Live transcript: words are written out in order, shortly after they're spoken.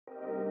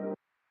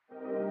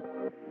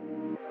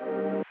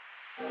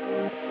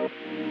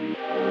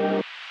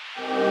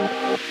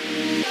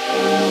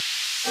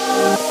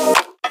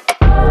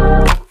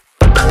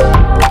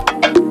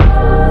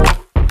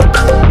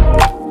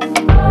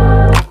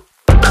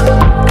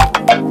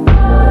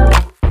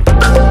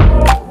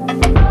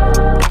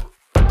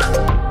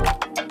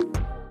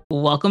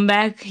Welcome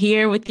back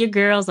here with your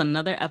girls,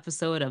 another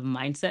episode of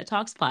Mindset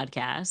Talks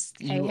podcast.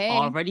 Hey, You hey.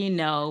 already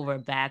know we're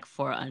back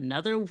for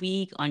another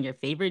week on your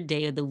favorite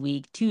day of the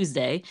week,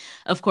 Tuesday.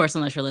 Of course,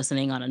 unless you're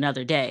listening on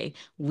another day,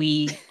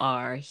 we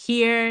are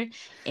here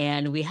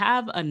and we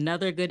have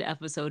another good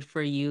episode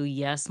for you.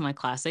 Yes, my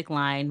classic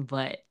line,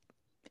 but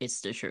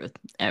it's the truth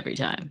every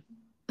time.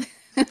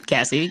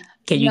 Cassie,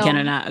 can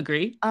or No, not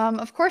agree?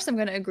 of course I'm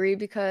going to agree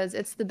because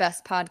it's the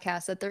best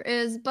podcast that there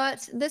is,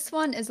 but this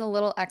one is a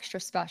little extra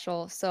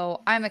special.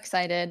 So I'm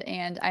excited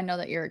and I know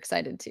that you're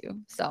excited too.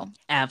 So,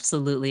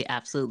 Absolutely,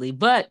 absolutely.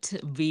 But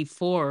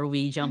before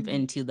we jump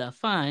into the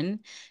fun,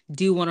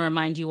 do want to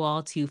remind you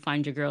all to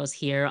find your girls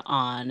here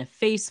on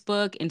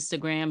Facebook,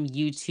 Instagram,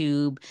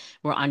 YouTube.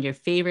 We're on your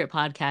favorite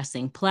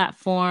podcasting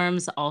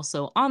platforms,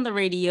 also on the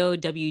radio,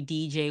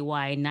 WDJY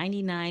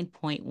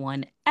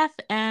 99.1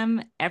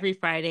 FM every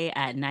Friday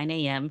at 9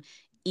 a.m.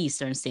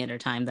 Eastern Standard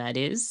Time, that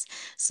is.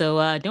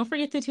 So don't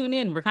forget to tune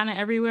in. We're kind of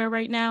everywhere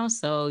right now,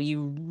 so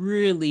you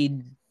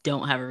really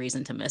don't have a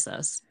reason to miss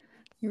us.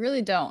 you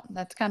really don't.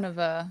 That's kind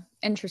of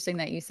interesting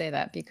that you say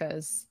that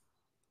because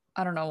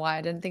I don't know why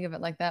I didn't think of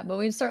it like that, but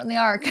we certainly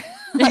are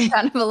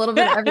kind of a little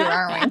bit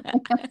everywhere, aren't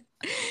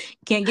we?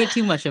 Can't get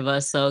too much of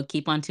us, so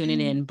keep on tuning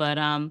in. But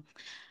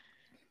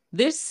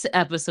this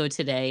episode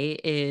today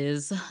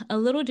is a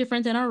little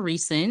different than our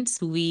recent.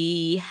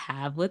 We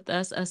have with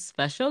us a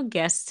special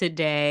guest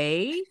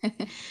today.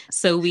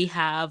 So we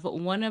have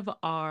one of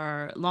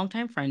our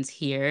longtime friends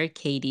here,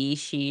 Katie.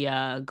 She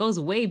goes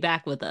way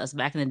back with us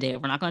back in the day.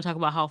 We're not going to talk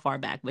about how far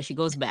back, but she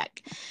goes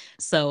back.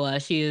 So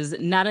she is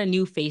not a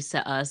new face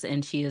to us,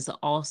 and she is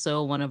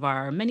also one of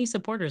our many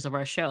supporters of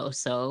our show.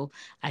 So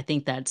I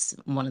think that's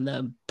one of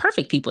the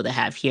perfect people to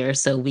have here,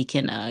 so we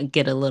can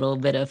get a little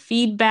bit of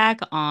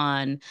feedback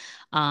on,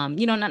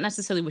 not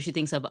necessarily what she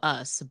thinks of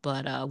us,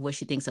 but what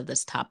she thinks of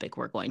this topic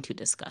we're going to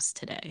discuss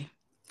today.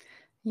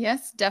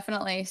 Yes,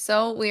 definitely.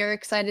 So we are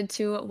excited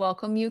to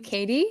welcome you,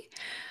 Katie.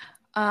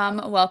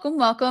 Welcome,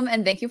 welcome,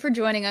 and thank you for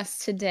joining us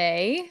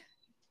today.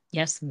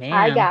 Yes,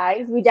 Hi, ma'am.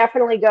 guys. We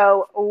definitely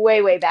go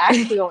way, way back.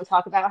 We won't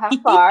talk about how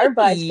far,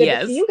 but it's good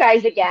to see Yes. you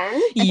guys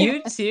again.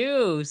 You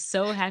too.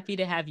 So happy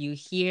to have you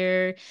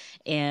here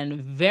and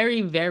very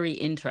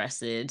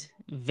interested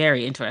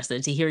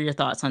to hear your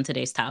thoughts on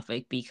today's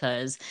topic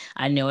because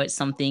I know it's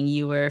something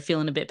you were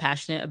feeling a bit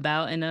passionate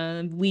about in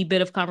a wee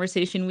bit of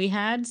conversation we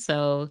had.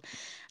 So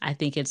I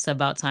think it's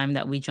about time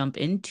that we jump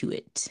into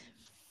it.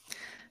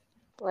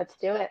 Let's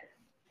do it.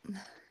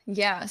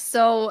 Yeah,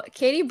 so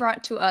Katie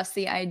brought to us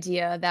the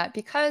idea that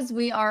because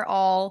we are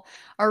all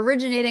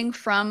originating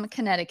from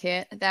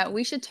Connecticut, that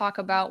we should talk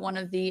about one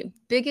of the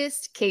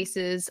biggest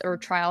cases or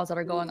trials that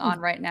are going on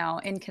right now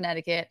in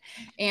Connecticut,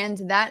 and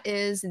that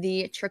is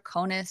the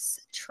Trachonis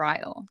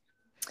trial.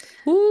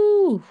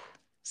 Ooh.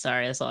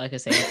 Sorry, that's all I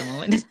could say at the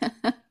moment.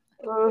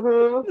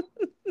 hmm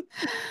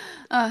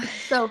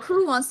So,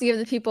 who wants to give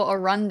the people a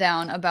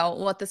rundown about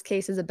what this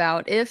case is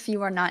about if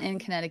you are not in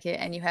Connecticut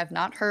and you have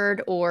not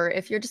heard, or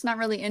if you're just not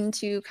really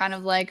into kind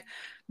of like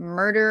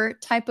murder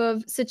type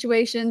of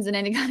situations and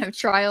any kind of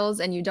trials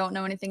and you don't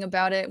know anything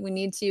about it? We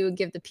need to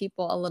give the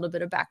people a little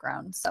bit of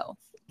background. So,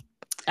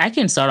 I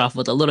can start off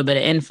with a little bit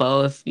of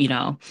info if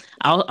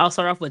I'll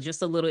start off with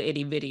just a little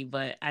itty bitty,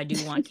 but I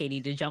do want Katie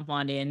to jump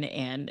on in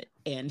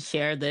and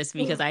share this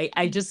because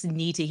I just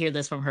need to hear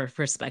this from her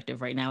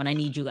perspective right now, and I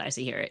need you guys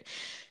to hear it.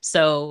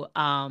 So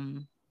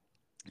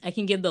I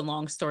can give the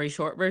long story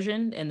short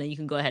version, and then you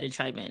can go ahead and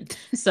chime in.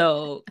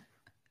 So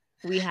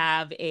we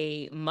have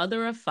a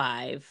mother of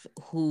five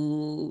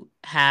who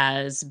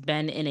has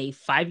been in a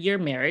 5-year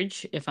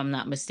marriage, if I'm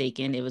not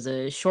mistaken. It was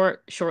a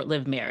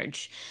short-lived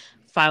marriage.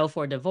 Filed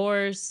for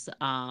divorce,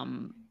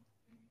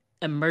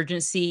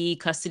 emergency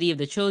custody of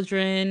the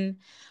children,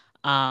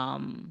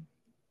 um,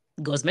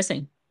 goes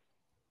missing.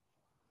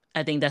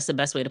 I think that's the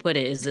best way to put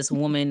it is this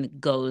woman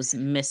goes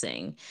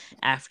missing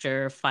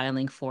after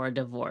filing for a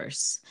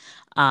divorce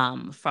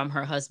from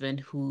her husband,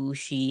 who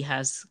she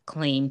has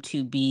claimed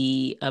to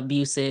be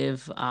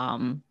abusive,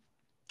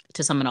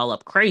 to sum it all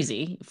up,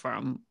 crazy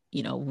from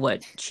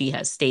what she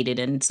has stated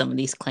in some of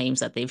these claims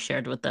that they've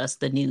shared with us,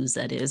 the news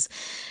that is.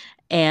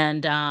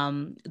 And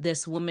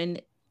this woman,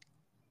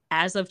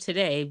 as of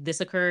today,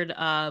 this occurred.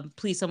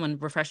 Please, someone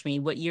refresh me.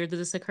 What year did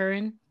this occur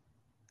in?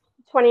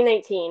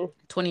 2019.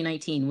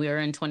 2019. We are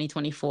in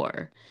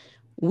 2024.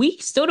 We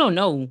still don't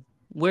know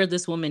where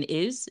this woman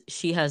is.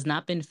 She has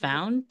not been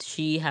found.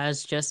 She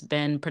has just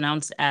been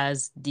pronounced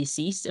as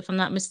deceased, if I'm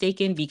not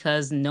mistaken,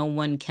 because no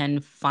one can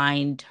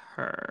find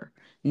her.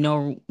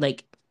 No,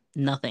 like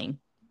nothing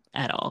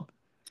at all.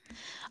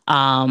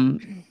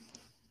 Um,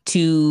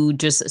 to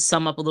just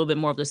sum up a little bit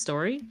more of the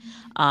story,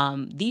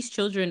 these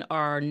children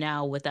are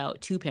now without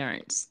two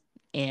parents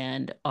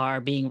and are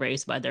being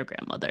raised by their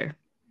grandmother.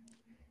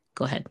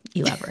 Go ahead,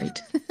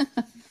 elaborate.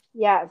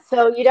 Yeah,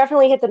 so you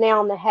definitely hit the nail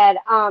on the head.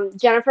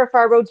 Jennifer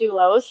Farbro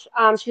Dulos,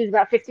 she was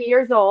about 50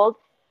 years old.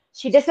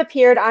 She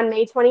disappeared on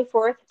May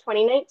 24th,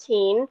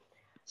 2019.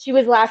 She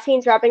was last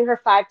seen dropping her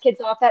 5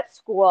 kids off at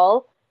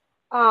school.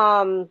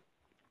 Um,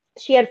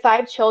 She had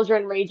 5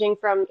 children ranging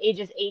from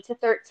ages 8 to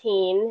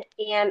 13,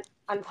 and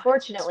What?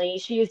 unfortunately,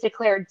 she was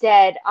declared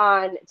dead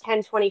on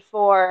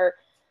 10/24,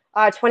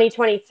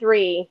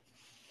 2023.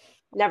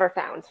 Never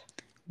found.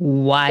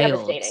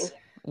 Wild. Devastating.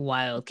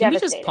 Wild. Can we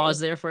just Devastating. pause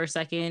there for a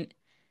second?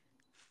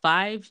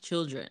 5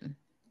 children,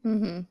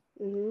 Mm-hmm.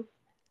 Hmm.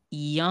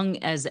 young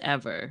as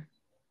ever,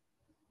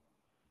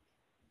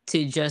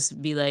 to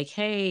just be like,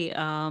 hey,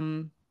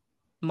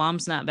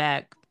 mom's not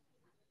back.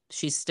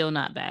 She's still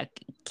not back.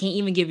 Can't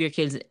even give your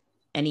kids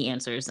any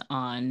answers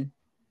on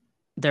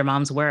their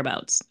mom's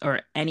whereabouts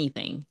or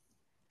anything.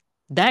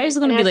 That is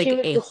going And to be as she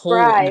like was a hole in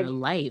their described,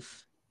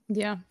 life.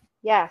 Yeah.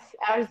 yes,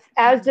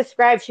 as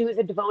described, she was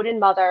a devoted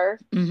mother,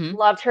 Hmm.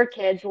 loved her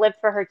kids, lived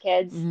for her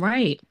kids.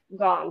 Right.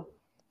 Gone.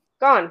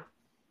 Gone.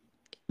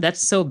 That's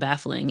so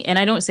baffling. And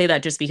I don't say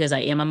that just because I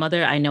am a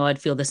mother. I know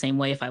I'd feel the same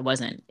way if I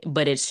wasn't.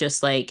 But it's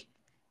just like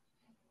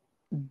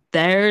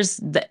there's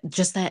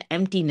just that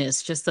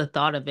emptiness, just the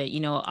thought of it,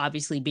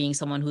 obviously being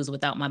someone who's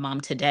without my mom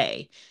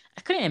today.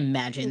 I couldn't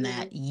imagine Hmm.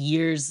 that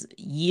years,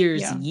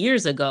 Yeah.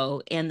 years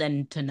ago, and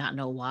then to not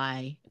know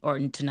why or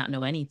to not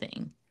know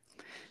anything.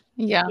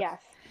 Yeah.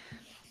 Yes.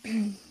 Oh,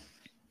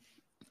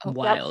 Yep. So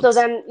Wild.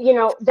 then,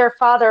 their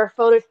father,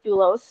 Fotis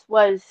Doulos,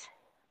 was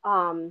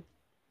um,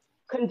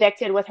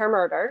 convicted with her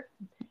murder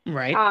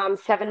Right?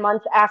 7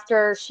 months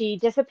after she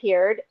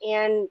disappeared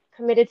and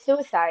committed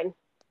suicide.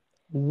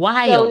 So not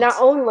Wild.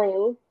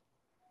 only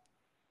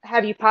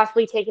have you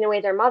possibly taken away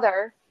their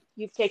mother,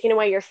 you've taken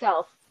away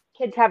yourself.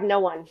 Kids have no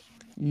one.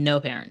 No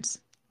parents.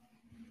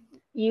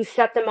 You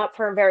set them up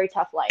for a very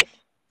tough life.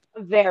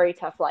 A very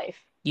tough life.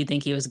 You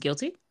think he was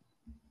guilty?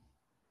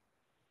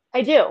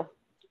 I do.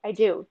 I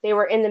do. They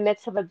were in the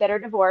midst of a bitter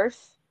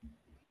divorce.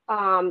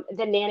 The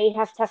nanny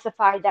has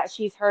testified that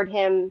she's heard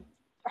him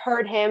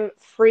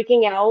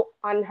freaking out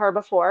on her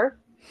before.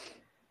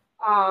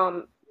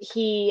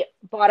 He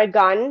bought a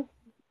gun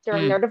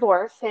during Mm, their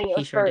divorce, saying it he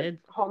was sure for did.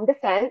 home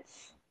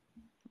defense.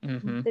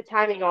 Hmm. The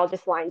timing all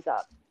just lines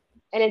up,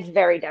 and it's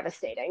very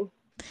devastating.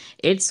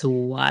 It's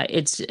why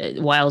it's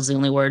wild's the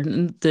only word.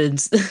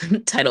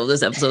 The title of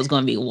this episode is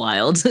going to be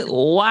wild.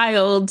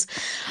 Wild.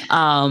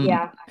 Um,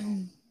 Yeah,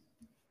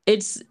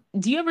 it's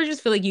do you ever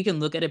just feel like you can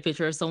look at a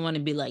picture of someone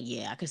and be like,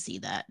 yeah, I could see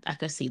that. I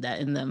could see that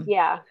in them.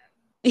 yeah.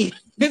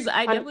 Because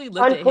I definitely looked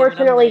at him and I'm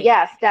Unfortunately, like,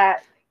 yes,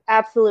 that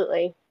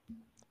absolutely.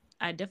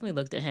 I definitely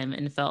looked at him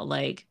and felt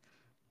like,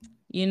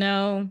 you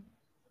know,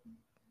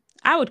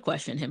 I would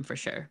question him for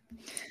sure.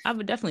 I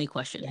would definitely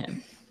question Yeah.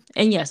 him.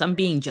 And yes, I'm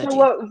being So judgy.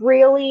 what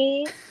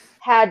really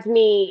had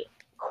me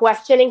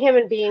questioning him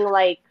and being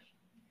like,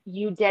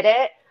 "You did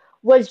it,"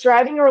 was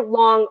driving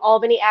along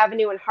Albany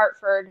Avenue in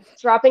Hartford,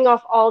 dropping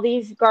off all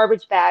these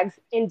garbage bags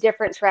in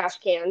different trash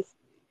cans.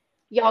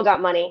 Y'all got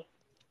money.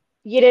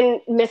 You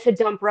didn't miss a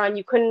dump run.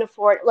 You couldn't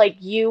afford, like,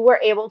 you were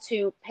able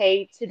to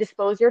pay to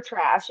dispose your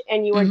trash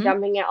and you were Hmm.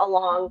 dumping it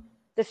along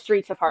the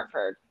streets of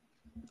Hartford.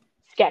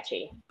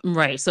 Sketchy.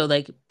 Right. So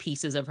like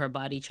pieces of her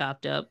body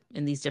chopped up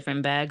in these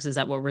different bags. Is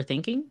that what we're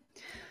thinking?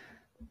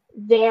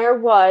 They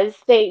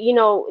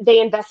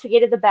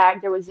investigated the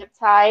bag. There was zip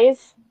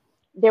ties,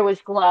 there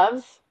was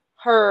gloves,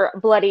 her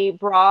bloody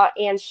bra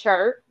and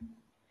shirt.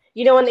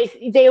 When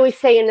they always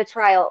say in the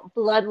trial,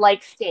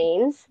 blood-like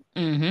stains,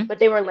 Mm-hmm. but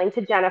they were linked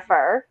to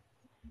Jennifer.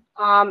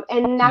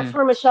 And that's Mm.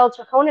 where Michelle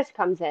Troconis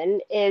comes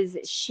in, is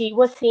she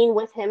was seen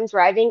with him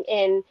driving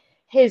in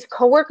his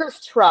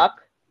coworker's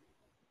truck.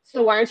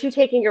 So why aren't you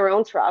taking your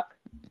own truck?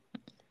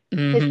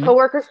 His Mm-hmm.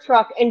 coworker's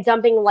truck and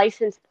dumping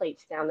license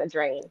plates down the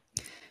drain.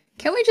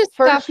 can we just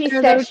stop First, she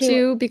there said though she,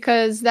 too?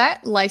 Because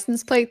that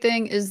license plate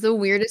thing is the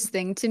weirdest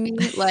thing to me.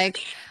 Like,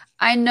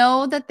 I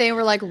know that they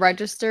were like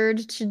registered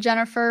to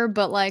Jennifer,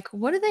 but like,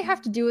 what do they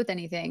have to do with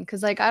anything?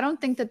 Because like, I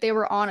don't think that they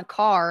were on a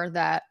car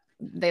that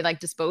they like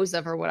disposed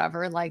of or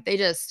whatever. Like, they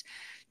just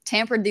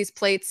tampered these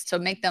plates to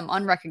make them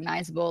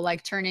unrecognizable,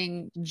 like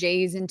turning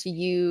J's into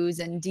U's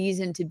and D's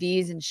into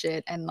B's and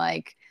shit, and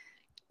like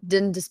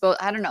didn't dispose.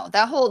 I don't know,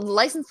 that whole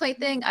license plate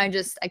thing. I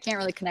can't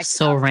really connect the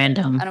So dots there. I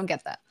random. don't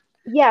get that.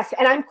 yes,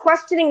 and I'm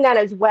questioning that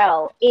as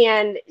well.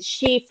 And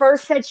she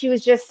first said she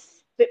was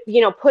just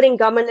putting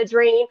gum in the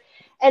drain.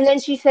 And then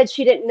she said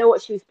she didn't know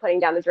what she was putting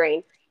down the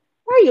drain.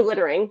 Why are you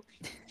littering?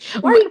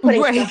 Why are you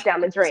putting stuff Right.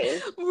 down the drain?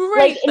 Like,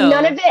 Right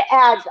none though. of it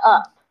adds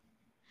up.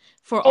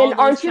 For all And those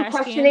aren't you trash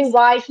questioning cans.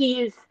 why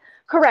he's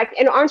correct?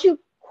 And aren't you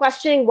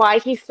questioning why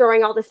he's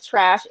throwing all this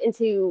trash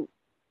into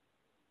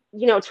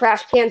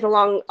trash cans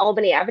along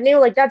Albany Avenue?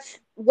 Like,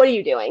 what are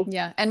you doing?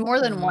 Yeah, and more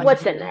than one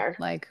What's in too. there?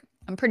 Like,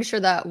 I'm pretty sure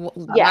that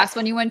that Yes. last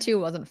one you went to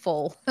wasn't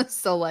full.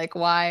 So like,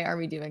 why are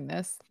we doing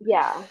this?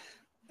 Yeah.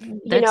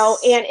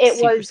 That's And it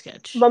super was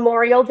sketch.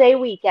 Memorial Day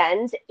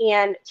weekend,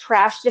 and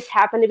trash just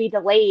happened to be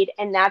delayed,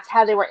 and that's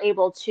how they were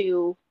able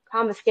to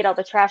confiscate all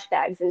the trash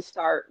bags and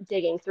start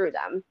digging through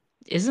them.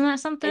 Isn't that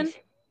something? It's,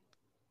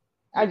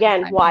 Weird again,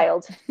 timing.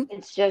 wild.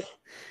 It's just,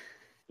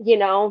 you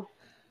know,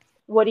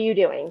 what are you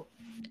doing?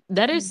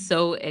 That is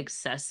so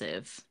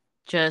excessive.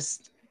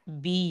 Just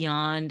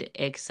beyond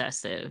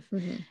excessive.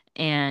 Mhm.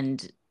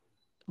 And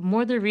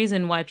more the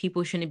reason why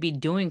people shouldn't be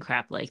doing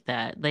crap like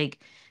that. Like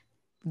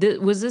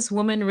Was this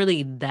woman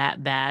really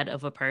that bad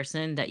of a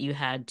person that you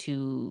had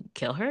to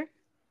kill her?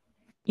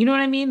 You know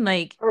what I mean?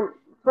 Like,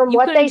 From you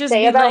what couldn't they just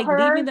say be about like,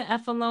 leave me her, the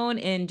F alone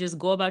and just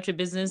go about your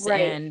business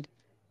right. and,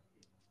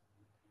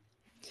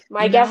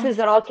 My you guess know, is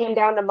it all came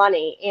down to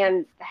money,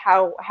 and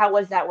how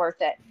was that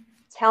worth it?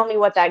 Tell me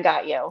what that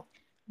got you.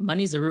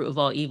 money's the root of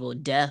all evil.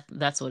 Death,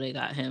 that's what it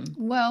got him.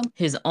 Well,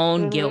 His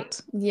own Hmm.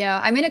 guilt.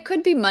 yeah, I mean, it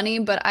could be money,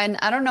 but I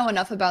don't know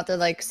enough about their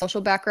like social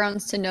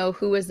backgrounds to know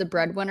who was the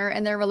breadwinner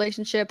in their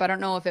relationship. I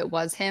don't know if it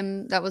was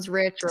him that was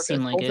rich or if it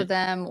Seemed was like both of it.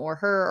 them or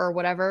her or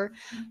whatever.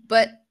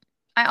 But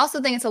I also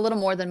think it's a little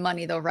more than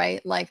money though,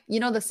 right? Like, you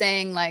know the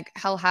saying like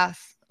hell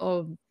hath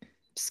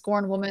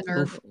scorned woman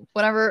or Oof.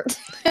 whatever.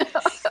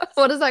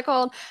 What is that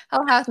called?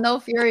 Hell hath no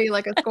fury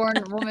like a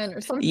scorned woman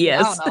or something. I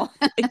don't Yes. know.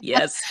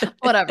 Yes.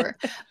 Whatever.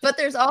 But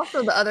there's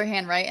also the other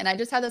hand, right? And I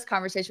just had this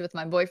conversation with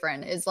my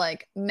boyfriend is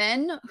like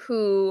men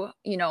who,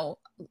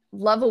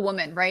 love a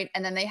woman, right?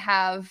 And then they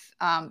have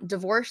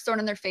divorce thrown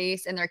in their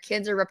face and their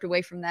kids are ripped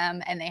away from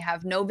them and they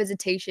have no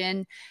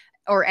visitation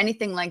or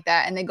anything like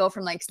that. And they go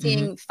from like Hmm.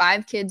 seeing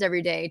 5 kids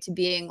every day to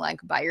being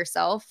like by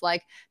yourself.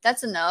 Like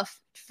that's enough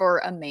for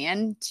a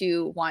man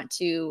to want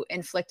to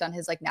inflict on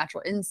his like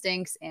natural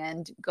instincts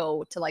and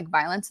go to like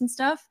violence and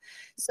stuff.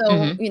 So,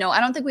 Hmm. I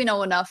don't think we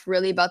know enough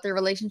really about their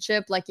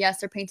relationship. Like, yes,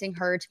 they're painting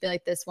her to be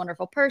like this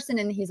wonderful person,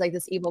 and he's like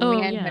this evil Oh,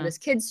 man who had yeah. his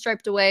kids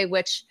striped away,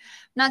 which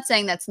I'm not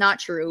saying that's not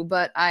true,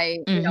 but I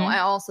Hmm.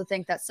 also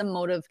think that some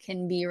motive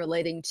can be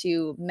relating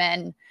to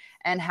men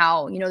and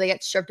how, they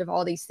get stripped of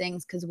all these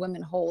things because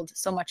women hold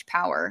so much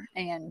power.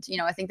 And,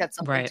 I think that's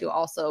something Right. to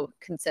also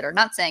consider.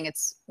 Not saying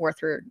it's worth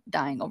her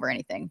dying over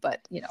anything, but,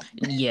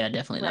 Yeah,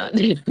 definitely not.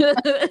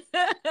 Right,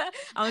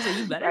 I would say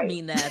you better right.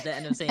 mean that at the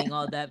end of saying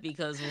all that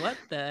because what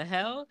the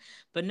hell?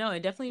 But no,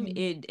 it definitely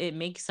Mhm. it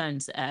makes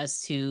sense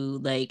as to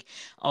like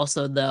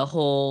also the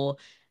whole,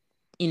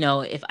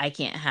 if I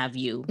can't have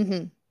you,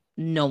 Mhm.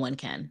 no one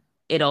can.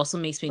 It also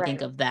makes me think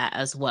Right. of that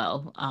as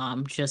well.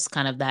 Just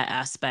kind of that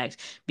aspect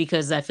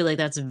because I feel like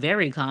that's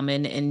very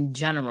common in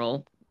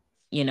general,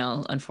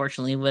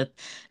 unfortunately with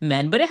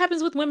men, but it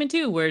happens with women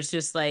too, where it's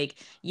just like,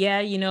 yeah,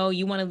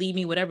 you want to leave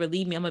me, whatever,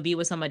 leave me, I'm gonna be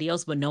with somebody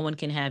else, but no one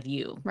can have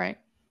you. Right.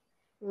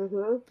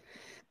 Hmm.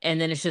 And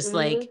then it's just Hmm.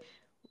 like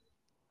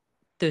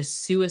the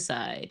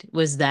suicide.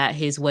 Was that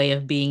his way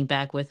of being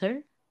back with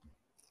her?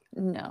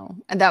 No.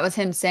 And that was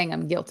him saying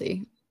I'm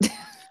guilty.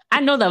 I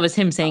know that was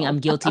him saying Oh. I'm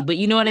guilty, but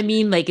you know what I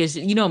mean? Like, it's,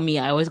 me,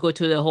 I always go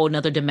to a whole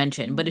nother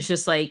dimension, but it's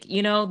just like,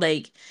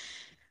 like,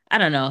 I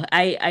don't know.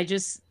 I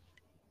just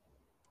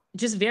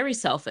very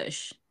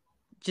selfish,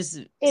 just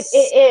It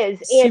is.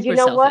 And you super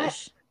know what?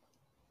 selfish.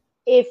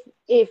 If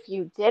if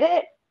you did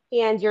it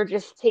and you're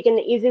just taking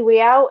the easy way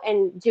out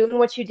and doing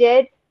what you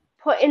did,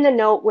 put in the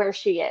note where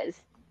she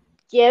is.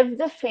 Give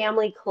the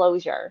family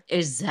closure.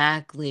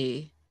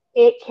 Exactly.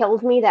 It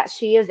kills me that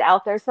she is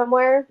out there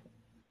somewhere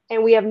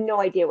and we have no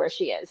idea where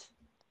she is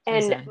and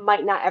Exactly.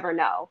 might not ever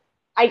know.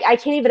 I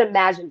can't even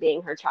imagine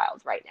being her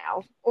child right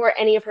now or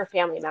any of her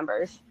family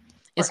members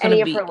It's or gonna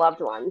any of her be loved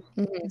ones.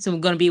 Mhm. so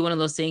gonna be one of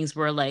those things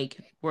where like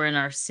we're in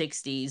our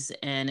 60s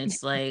and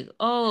it's like,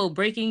 oh,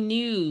 breaking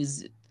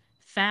news,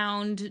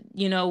 found,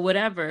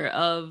 whatever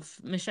of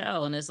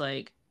Michelle, and it's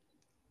like,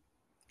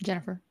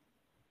 Jennifer.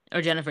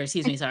 or Jennifer,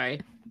 excuse me,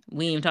 sorry.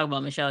 We didn't even talk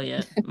about Michelle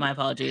yet. My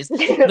apologies.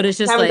 But it's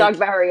just Haven't talked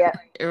like, about her yet.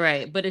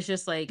 right. But it's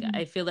just like, Mhm.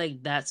 I feel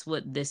like that's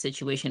what this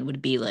situation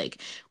would be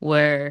like,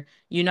 where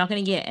you're not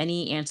going to get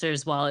any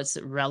answers while it's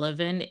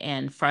relevant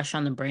and fresh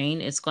on the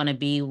brain. It's going to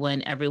be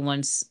when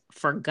everyone's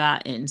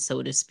forgotten,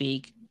 so to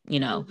speak,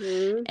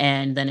 Hmm.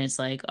 and then it's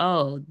like,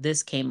 oh,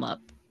 this came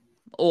up.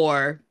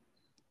 Or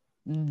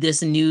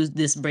this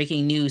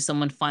breaking news,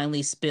 someone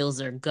finally spills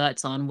their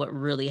guts on what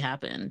really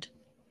happened.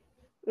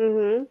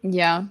 Hmm.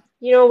 Yeah.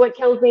 You know what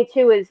kills me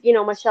too is,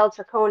 Michelle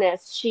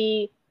Traconis.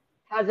 She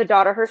has a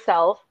daughter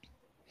herself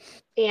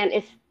and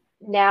is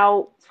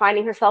now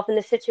finding herself in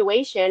this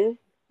situation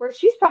where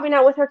she's probably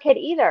not with her kid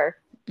either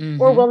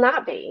or Hmm. will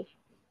not be.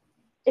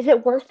 Is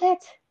it worth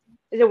it?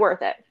 Is it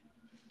worth it?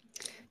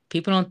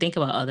 People don't think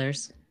about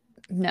others.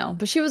 No,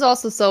 but she was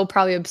also so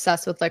probably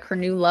obsessed with like her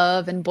new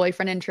love and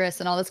boyfriend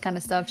interests and all this kind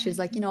of stuff. She's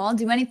like, I'll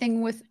do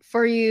anything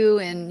for you.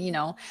 And,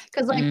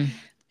 because like, Mm.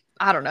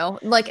 I don't know,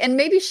 like, and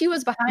maybe she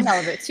was behind all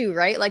of it too,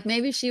 right? Like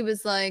maybe she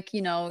was like,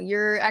 your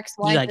You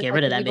ex-wife gotta is get like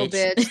rid of an that evil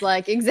bitch. bitch.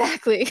 Like,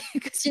 exactly.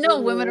 Because,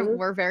 women Hmm.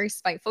 were very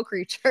spiteful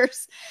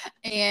creatures.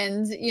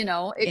 And, It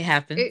it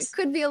happens.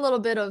 could be a little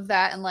bit of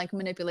that and like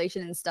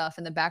manipulation and stuff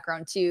in the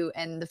background too.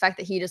 And the fact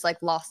that he just like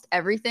lost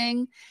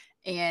everything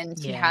and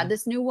he had Yeah.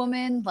 this new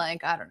woman,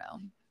 like, I don't know.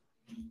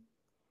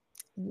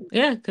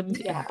 Yeah, could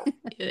Yeah.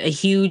 a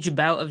huge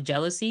bout of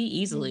jealousy Mhm.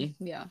 easily.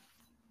 Yeah.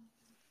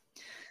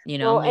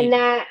 Well, and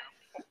Maybe.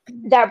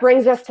 that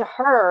brings us to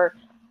her.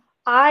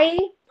 I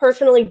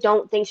personally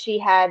don't think she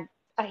had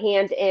a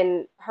hand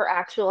in her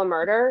actual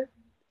murder,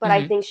 but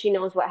I Hmm. think she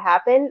knows what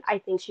happened. I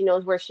think she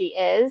knows where she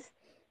is.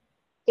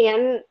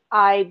 And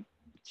I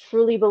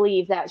truly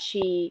believe that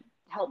she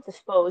helped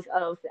dispose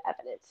of the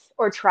evidence,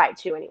 or tried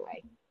to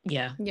anyway.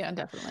 Yeah. Yeah,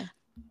 definitely.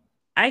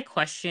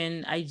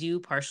 I do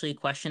partially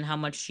question how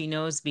much she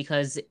knows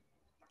because,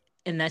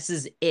 and this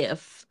is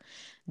if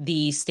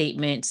the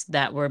statements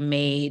that were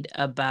made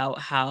about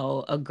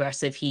how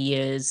aggressive he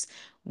is,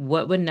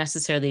 what would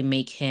necessarily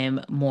make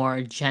him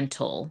more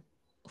gentle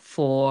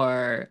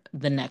for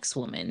the next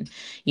woman?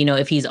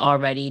 If he's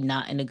already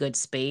not in a good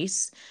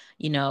space,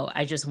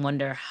 I just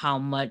wonder how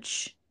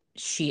much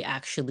she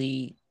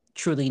actually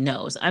truly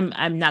knows.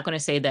 I'm not going to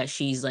say that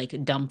she's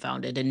like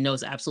dumbfounded and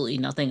knows absolutely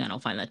nothing. I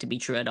don't find that to be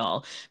true at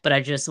all, but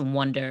I just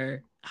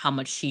wonder how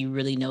much she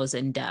really knows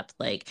in depth.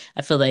 Like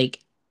I feel like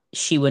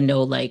she would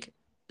know like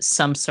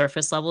some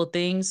surface level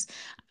things.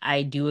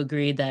 I do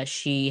agree that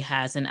she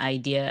has an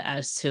idea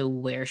as to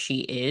where she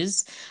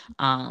is.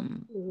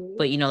 Mhm.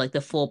 But like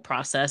the full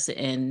process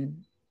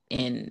in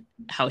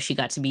how she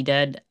got to be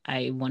dead,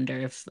 I wonder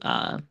if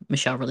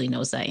Michelle really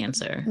knows that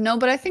answer. No,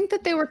 but I think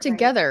that they were Right.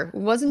 together.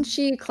 Wasn't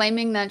she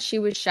claiming that she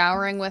was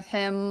showering with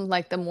him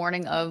like the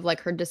morning of like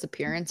her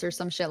disappearance or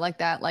some shit like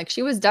that? Like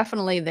she was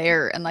definitely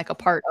there and like a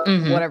part of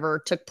Mm-hmm. whatever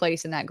took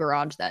place in that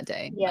garage that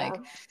day. Yeah.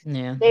 Like,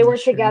 Yeah, They were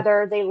that's true.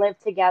 together, they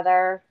lived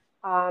together.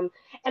 And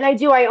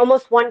I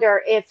almost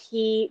wonder if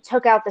he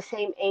took out the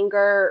same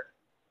anger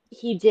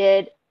he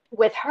did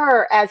with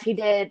her as he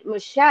did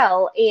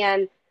Michelle.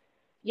 And,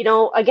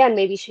 again,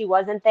 maybe she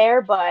wasn't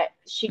there, but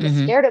she was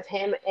Mm-hmm. scared of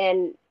him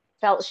and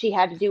felt she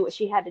had to do what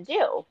she had to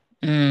do.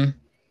 Mm.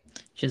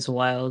 Just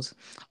wild.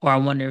 Or I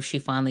wonder if she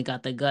finally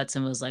got the guts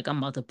and was like, I'm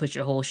about to put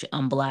your whole shit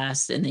on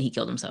blast, and then he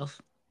killed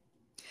himself.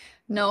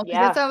 no, because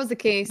if Yeah. that was the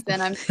case,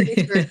 then I'm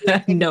pretty sure she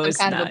had taken No, some it's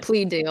kind of a not.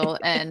 plea deal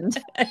and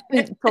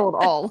told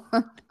all.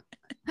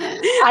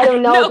 I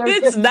don't know. No, They're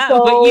it's just not,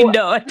 but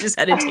so I just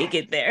had to take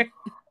it there.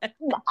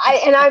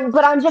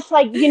 but I'm just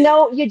like,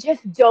 you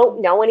just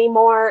don't know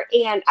anymore.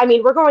 And I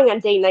mean, we're going on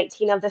day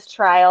 19 of this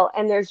trial,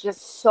 and there's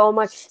just so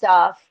much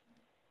stuff.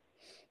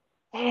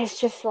 And it's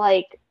just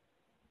like,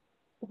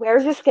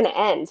 where's this going to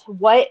end?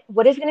 What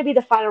is going to be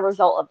the final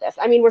result of this?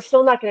 I mean, we're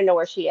still not going to know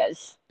where she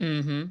is.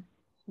 Mm-hmm.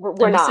 We're And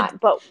what's the not.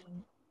 But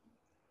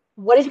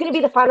what is going to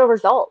be the final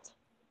result?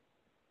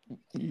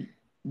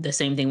 the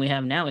same thing we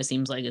have now? It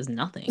seems like is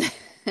nothing.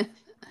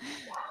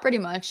 Pretty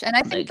much. And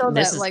I think Like though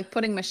this that is. like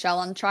putting Michelle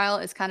on trial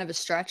is kind of a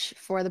stretch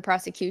for the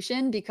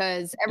prosecution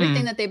because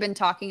everything Mm, that they've been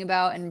talking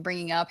about and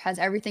bringing up has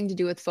everything to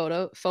do with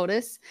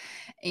Fotis.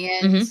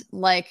 And mm-hmm.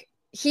 like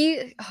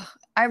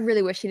I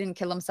really wish he didn't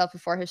kill himself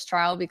before his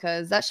trial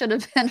because that should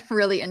have been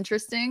really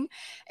interesting.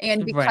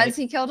 And because Right.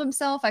 he killed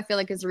himself, I feel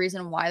like is the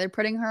reason why they're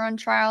putting her on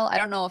trial. I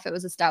don't know if it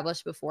was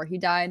established before he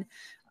died.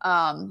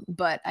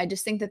 But I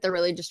just think that they're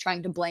really just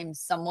trying to blame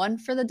someone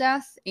for the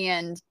death.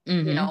 And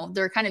Mm-hmm.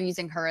 they're kind of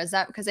using her as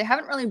that because they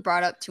haven't really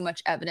brought up too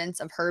much evidence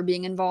of her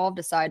being involved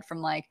aside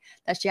from like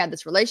that she had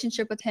this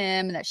relationship with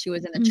him and that she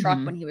was in the truck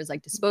Mm-hmm. when he was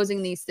like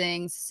disposing these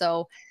things.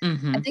 So I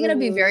Mm-hmm. think it'll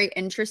be Hmm. very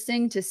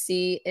interesting to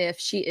see if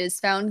she is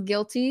found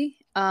guilty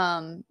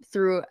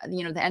through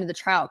the end of the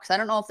trial because I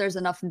don't know if there's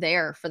enough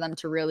there for them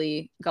to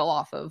really go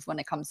off of when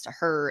it comes to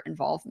her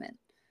involvement.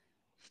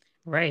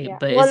 Right. Yeah.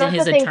 But Well, and isn't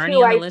that's the his thing attorney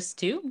too. on the I list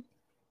too?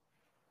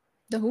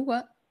 The who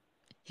what?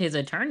 His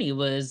attorney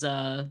was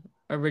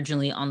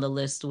originally on the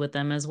list with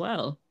them as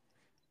well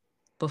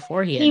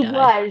before he had He died.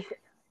 was,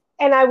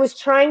 and I was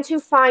trying to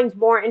find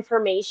more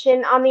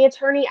information on the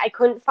attorney. I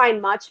couldn't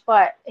find much,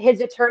 but his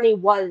attorney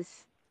was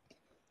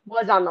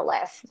on the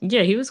list.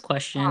 Yeah, he was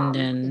questioned Um,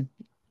 and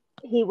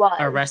he was.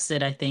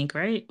 arrested, I think,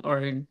 right?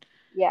 Or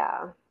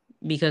Yeah.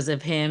 because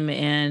of him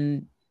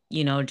and,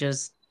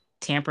 just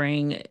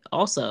tampering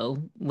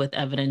also with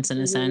evidence in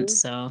a sense.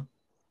 Hmm. So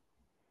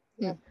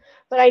Yeah.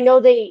 But I know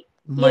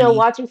money.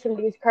 watching some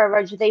news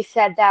coverage, they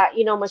said that,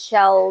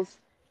 Michelle's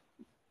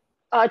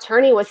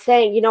attorney was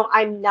saying,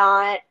 I'm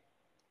not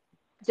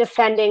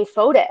defending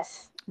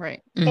Fotis.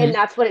 Right. And Hmm.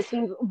 that's what it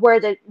seems where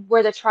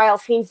the trial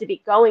seems to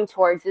be going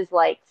towards is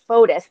like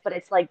Fotis, but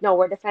it's like, no,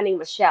 we're defending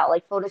Michelle.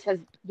 Like Fotis has,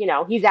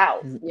 he's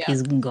out. Yeah.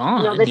 He's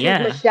gone. This is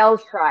Yeah.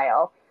 Michelle's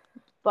trial.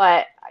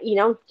 But,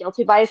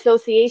 guilty by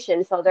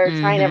association, so they're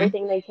trying Hmm.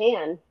 everything they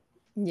can.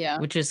 Yeah.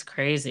 Which is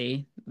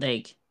crazy.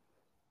 Like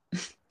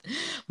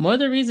more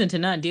the reason to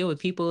not deal with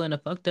people in a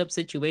fucked up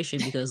situation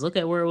because look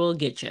at where it will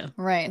get you.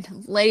 Right.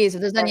 Ladies, if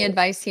there's any Right.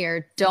 advice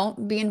here,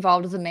 don't be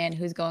involved with a man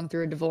who's going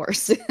through a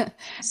divorce and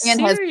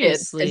has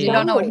kids because you don't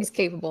Seriously. know what Don't. he's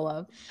capable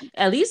of.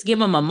 At least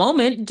give him a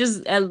moment.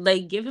 Just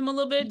like give him a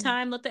little bit of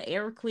time, let the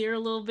air clear a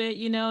little bit,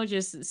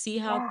 just see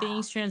how Yeah.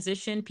 things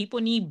transition. People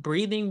need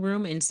breathing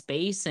room and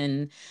space,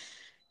 and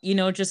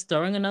just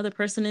throwing another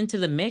person into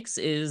the mix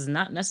is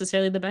not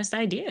necessarily the best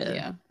idea.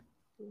 Yeah.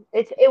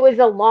 It was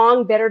a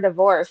long, bitter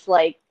divorce.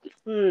 Like,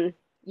 you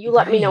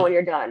let me know when Right.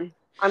 you're done.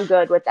 I'm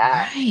good with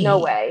that.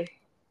 No Right. way.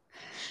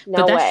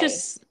 But No way.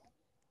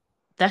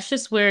 that's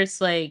just where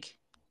it's like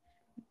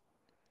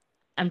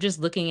I'm just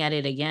looking at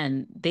it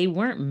again. They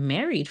weren't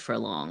married for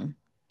long.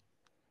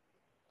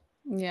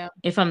 Yeah.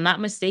 If I'm not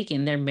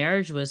mistaken, their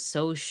marriage was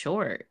so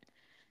short.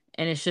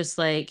 And it's just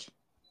like,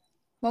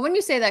 Well, when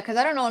you say that, because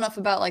I don't know enough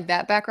about like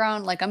that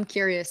background, like I'm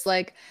curious,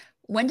 like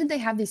when did they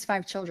have these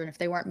 5 children if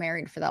they weren't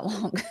married for that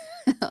long?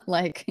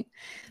 Like,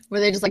 were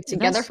they just like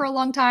together That's for a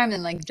long time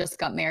and like just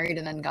got married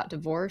and then got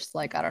divorced?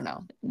 Like, I don't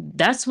know.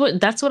 that's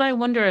what I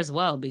wonder as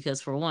well,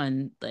 because for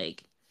one,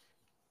 like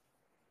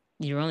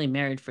you're only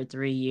married for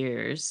 3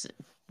 years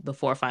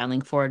before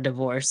filing for a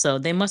divorce. So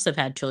they must have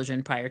had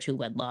children prior to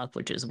wedlock,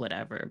 which is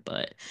whatever.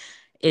 But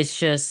it's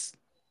just,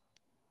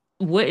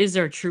 what is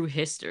their true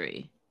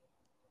history?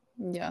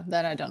 Yeah,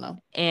 that I don't know.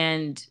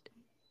 And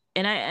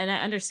and I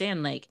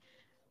understand, like,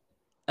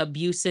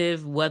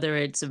 abusive, whether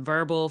it's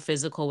verbal,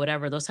 physical,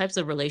 whatever, those types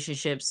of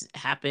relationships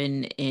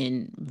happen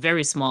in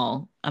very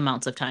small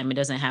amounts of time. It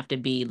doesn't have to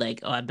be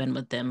like, oh, I've been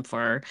with them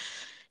for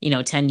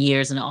 10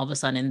 years and all of a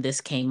sudden this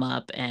came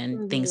up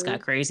and things Hmm.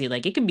 got crazy.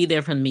 Like, it can be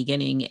there from the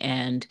beginning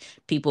and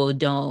people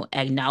don't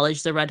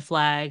acknowledge the red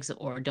flags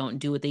or don't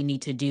do what they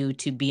need to do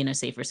to be in a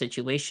safer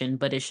situation.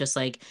 But it's just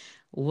like,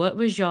 what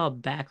was y'all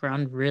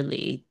background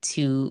really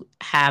to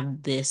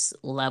have this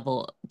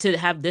level, to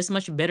have this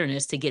much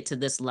bitterness to get to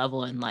this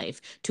level in life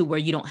to where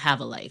you don't have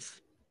a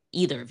life,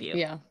 either of you?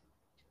 Yeah.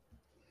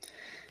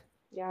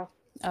 Yeah.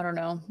 I don't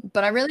know.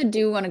 But I really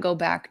do want to go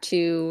back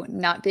to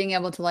not being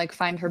able to like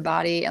find her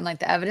body and like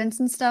the evidence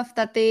and stuff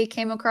that they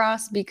came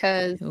across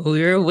because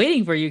We were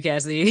waiting for you,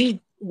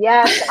 Cassie.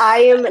 Yes, I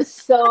am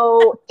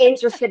so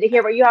interested to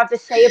hear what you have to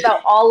say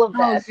about all of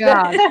oh this.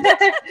 god.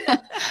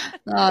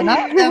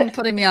 Not them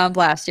putting me on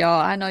blast,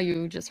 y'all. I know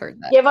you just heard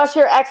that. Give us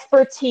your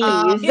expertise.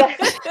 No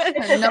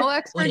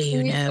What do you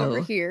expertise over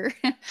know? here.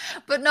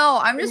 But no,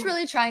 I'm just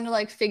really trying to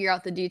like figure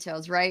out the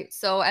details, right?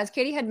 So as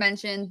Katie had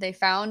mentioned, they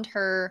found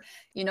her,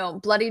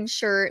 bloodied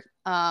shirt,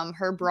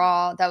 her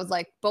bra that was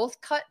like both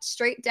cut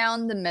straight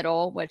down the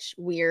middle, which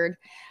weird.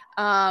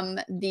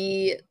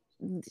 The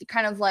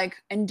kind of like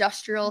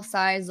industrial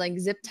size like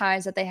zip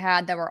ties that they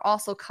had that were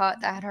also cut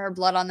that had her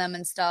blood on them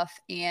and stuff.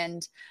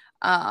 And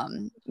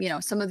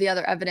some of the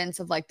other evidence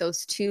of like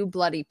those two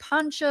bloody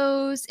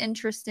ponchos,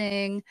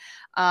 interesting.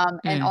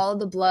 And all of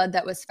the blood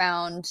that was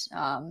found,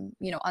 on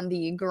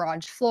the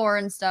garage floor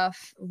and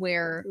stuff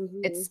where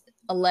it's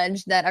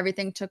alleged that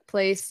everything took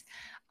place.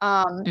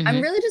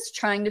 I'm really just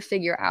trying to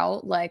figure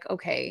out like,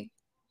 okay,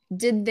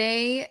 did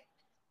they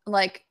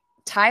like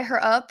tie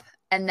her up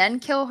and then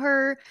kill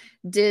her?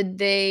 Did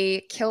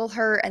they kill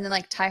her and then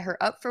like tie her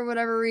up for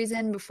whatever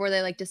reason before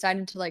they like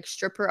decided to like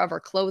strip her of her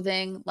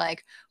clothing?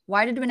 Like,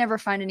 why did we never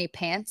find any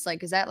pants?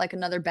 Like, is that like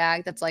another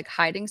bag that's like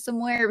hiding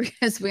somewhere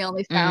because we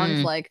only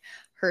found like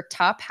her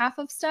top half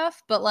of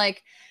stuff? But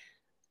like,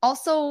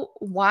 also,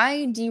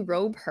 why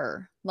derobe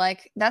her?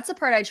 Like, that's the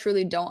part I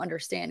truly don't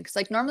understand. Because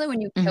like normally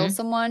when you kill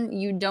someone,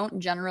 you don't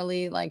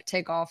generally like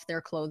take off their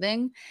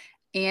clothing.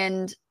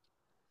 And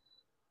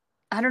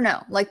I don't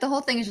know. Like the whole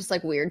thing is just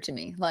like weird to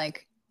me.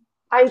 Like,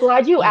 I'm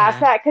glad you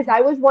asked Yeah. that because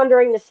I was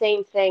wondering the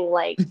same thing.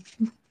 Like,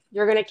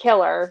 you're going to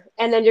kill her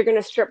and then you're going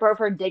to strip her of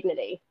her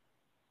dignity,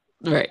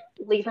 Right.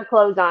 leave her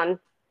clothes on.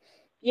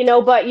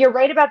 But you're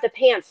right about the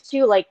pants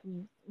too. Like,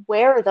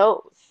 where are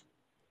those?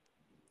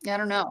 I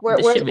don't know. Where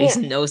This are shit the makes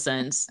pants? no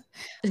sense.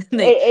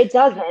 Like, It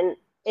doesn't.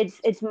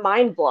 It's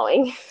mind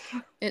blowing.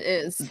 It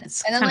is.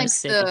 it's And then kind like of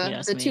sick if you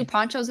ask the two me.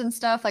 ponchos and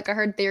stuff, like I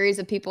heard theories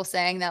of people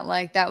saying that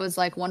like that was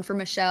like one for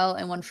Michelle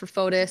and one for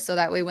Fotis. So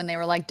that way when they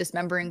were like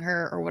dismembering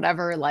her or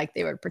whatever, like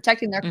they were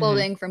protecting their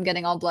clothing from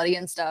getting all bloody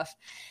and stuff.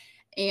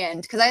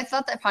 And because I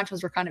thought that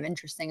ponchos were kind of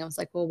interesting. I was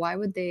like, well, why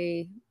would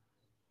they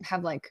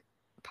have like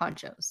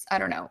ponchos? I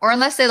don't know. Or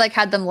unless they like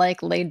had them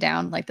like laid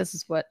down. Like this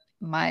is what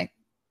my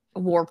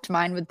warped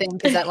mind would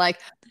think is that like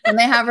when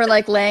they have her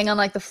like laying on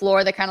like the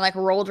floor, they kind of like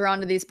rolled her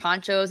onto these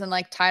ponchos and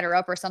like tied her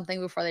up or something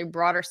before they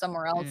brought her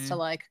somewhere else to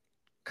like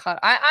cut.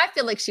 I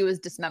feel like she was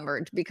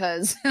dismembered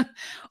because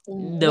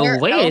The where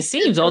way it else is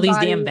seems, her all these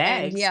body? damn And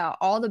bags. yeah,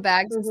 all the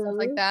bags and stuff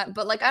like that.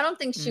 But like I don't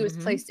think she was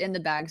Mhm. placed in the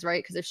bags,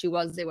 right? Because if she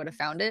was, they would have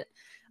found it.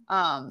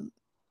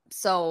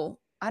 So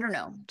I don't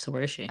know. So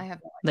where is she? I have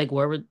no Like,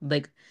 where would,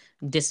 like,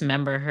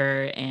 dismember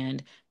her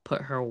and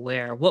put her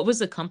where? What was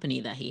the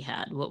company that he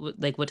had?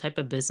 What type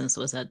of business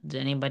was that?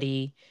 Did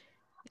anybody?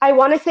 I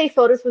want to say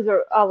Fotis was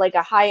like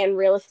a high-end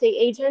real estate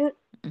agent.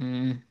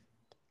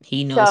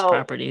 He knows So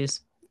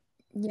properties.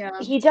 Yeah.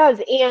 he does.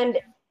 And,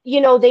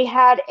 they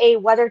had a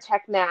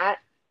WeatherTech mat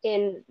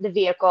in the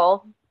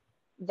vehicle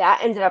that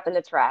ended up in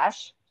the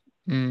trash.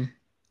 Mm.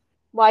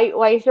 Why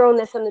are you throwing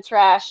this in the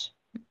trash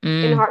in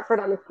Mm.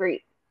 Hartford on the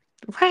street?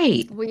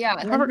 Right. Well, yeah,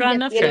 and then Harvard he got gets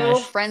enough his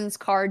trash. friend's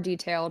car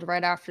detailed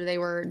right after they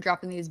were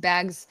dropping these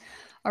bags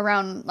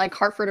around like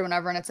Hartford or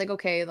whatever. And it's like,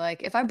 okay,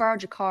 like if I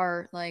borrowed your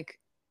car, like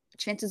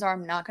chances are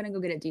I'm not gonna go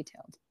get it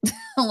detailed.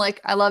 Like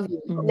I love you,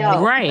 but like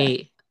No,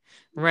 Right.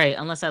 Right.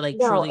 Unless I like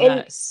no. truly And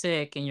got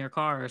sick in your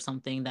car or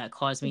something that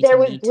caused me to there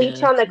was need bleach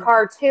to. on the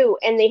car too.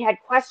 And they had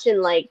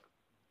questioned, like,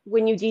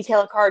 when you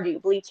detail a car, do you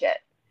bleach it?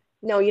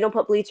 No, you don't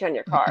put bleach on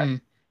your car.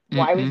 Mm-mm.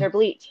 Why was Mm-mm. there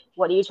bleach?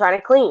 What are you trying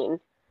to clean?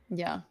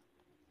 yeah.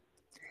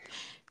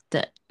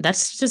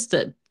 That's just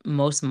the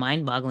most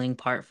mind-boggling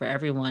part for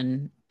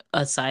everyone,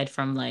 aside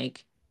from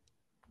like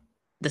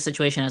the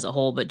situation as a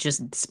whole, but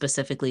just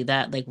specifically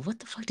that, like, what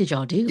the fuck did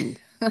y'all do?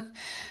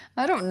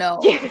 I don't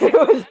know.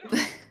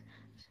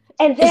 And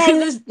And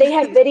then they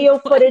have video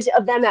footage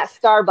of them at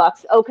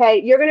Starbucks.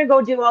 Okay, you're gonna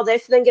go do all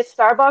this, then get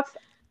Starbucks.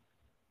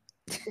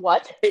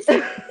 What?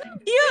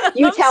 Yeah,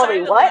 You I'm tell sorry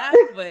me to what? laugh,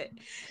 but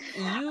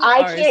you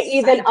I are can't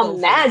even psycho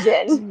for that.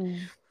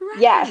 imagine.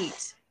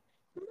 Yes,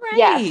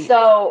 yes. Right.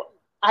 So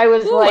I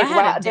was Ooh, I like,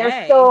 had a wow, they're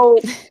day. so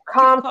Give me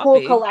calm, cool,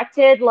 coffee.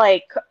 collected.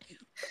 Like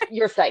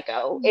you're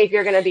psycho if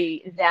you're gonna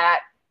be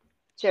that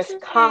just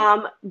Right.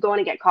 calm going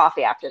to get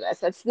coffee after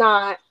this. It's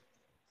not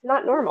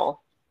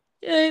normal.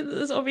 Yeah,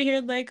 it's over here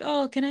like,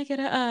 oh, can I get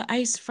a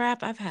ice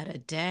frap? I've had a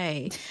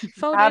day. I've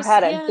Fotis,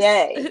 had a yes.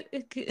 day.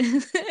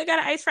 I got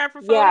an ice frap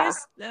for Yeah.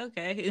 Fotis.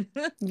 Okay.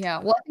 Yeah,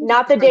 well, I think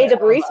Not that's the for day the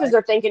the baristas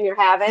are thinking you're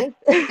having.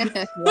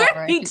 alibi. Yeah,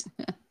 right. Right.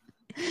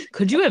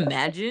 Could you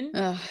imagine?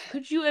 Ugh.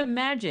 Could you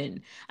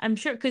imagine? I'm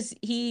sure because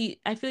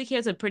I feel like he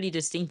has a pretty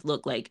distinct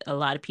look. Like a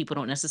lot of people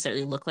don't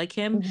necessarily look like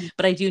him, Mhm.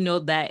 but I do know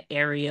that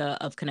area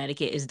of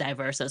Connecticut is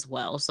diverse as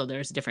well. So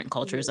there's different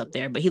cultures up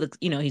there. But he looks,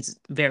 he's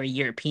very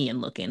European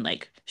looking,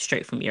 like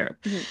straight from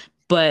Europe. Mhm.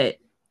 But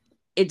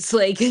it's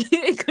like,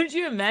 could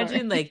you Sorry.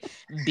 imagine like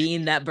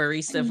being that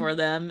barista for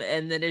them?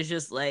 And then it's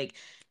just like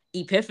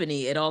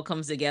epiphany. It all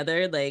comes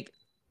together. Like,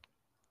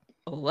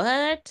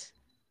 what?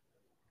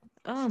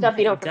 Oh Stuff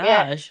you my don't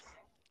forget. gosh.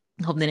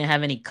 Hope they didn't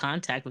have any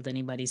contact with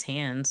anybody's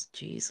hands.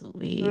 Jeez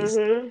Louise.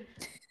 Hmm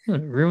It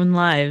would ruin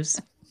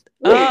lives.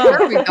 Where Oh,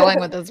 are we going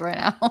with this right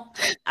now?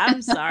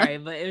 I'm sorry,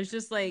 but it was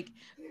just like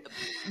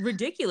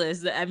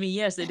ridiculous. I mean,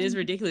 yes, it is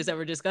ridiculous that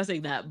we're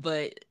discussing that,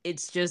 but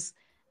it's just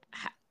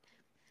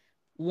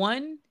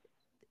one,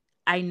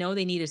 I know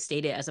they need to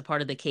state it as a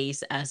part of the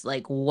case as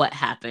like what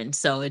happened.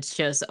 So it's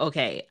just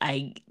okay,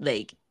 I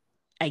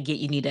get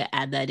you need to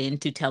add that in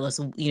to tell us,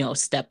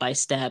 step by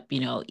step,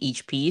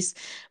 each piece.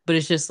 But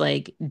it's just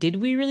like, did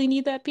we really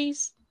need that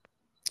piece?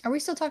 Are we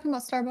still talking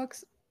about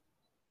Starbucks?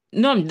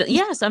 No,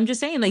 yes, I'm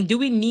just saying, like, do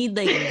we need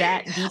like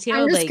that detail?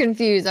 I'm just Like,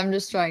 confused. I'm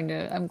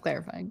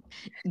clarifying.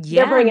 They're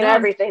yeah, bringing no,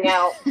 everything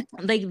out.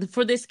 like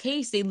for this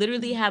case, they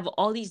literally have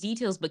all these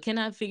details, but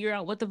cannot figure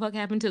out what the fuck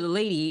happened to the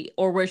lady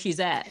or where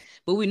she's at.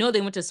 But we know they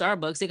went to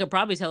Starbucks. They could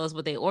probably tell us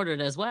what they ordered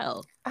as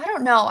well. I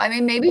don't know. I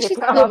mean, maybe They she's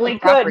still on probably the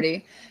could.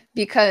 property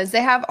because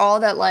they have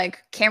all that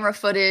like camera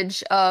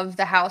footage of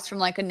the house from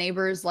like a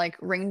neighbor's like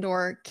ring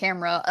door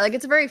camera. Like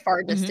it's a very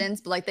far Mhm.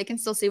 distance, but like they can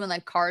still see when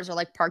like cars are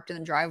like parked in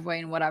the driveway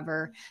and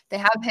whatever. They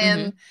have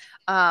Mm-hmm.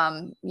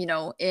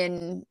 him,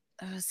 in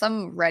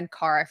some red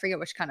car. I forget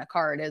which kind of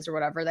car it is or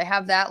whatever. They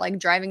have that like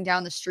driving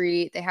down the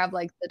street. They have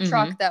like the Mm-hmm.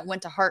 truck that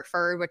went to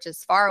Hartford, which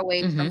is far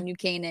away Mm-hmm. from New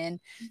Canaan.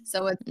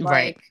 So it's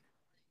Right. like,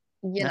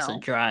 you That's a know,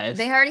 drive.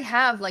 they already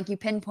have like you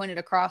pinpointed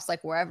across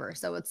like wherever.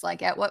 So it's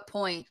like at what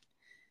point,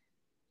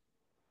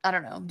 I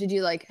don't know, did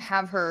you like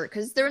have her?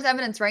 Because there was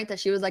evidence, right,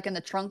 that she was like in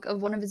the trunk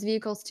of one of his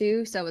vehicles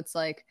too. So it's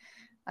like,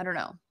 I don't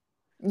know.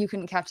 You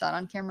couldn't catch that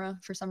on camera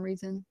for some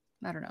reason.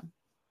 I don't know.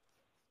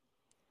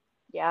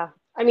 Yeah.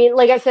 I mean,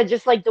 like I said,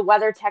 just like the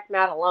WeatherTech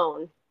mat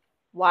alone.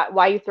 Why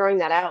are you throwing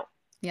that out?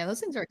 Yeah,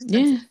 those things are Yeah.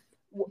 expensive.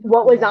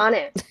 What was on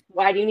it?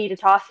 Why do you need to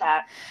toss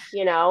that?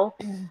 You know?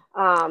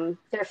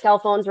 Their cell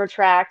phones were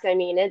tracked. I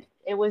mean,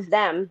 it was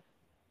them.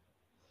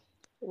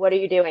 What are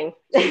you doing?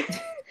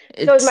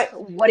 So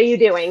what are you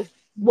doing?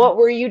 What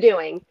were you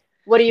doing?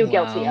 What are you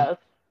guilty Wow. of?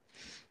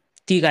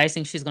 Do you guys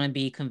think she's going to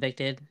be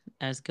convicted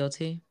as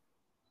guilty?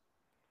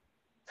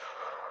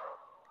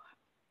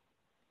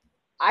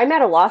 I'm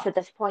at a loss at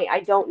this point. I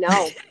don't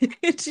know.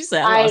 She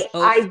said, I lost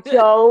I hope.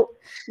 don't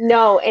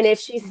know. And if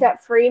she's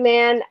set free,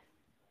 man,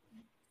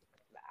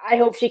 I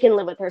hope she can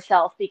live with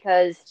herself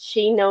because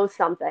she knows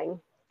something.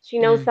 She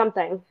knows Mm.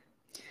 something.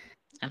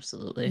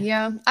 Absolutely.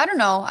 Yeah, I don't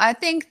know. I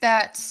think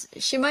that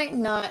she might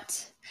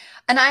not.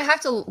 And I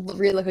have to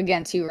relook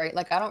again too, right?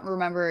 Like I don't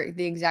remember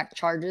the exact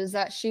charges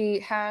that she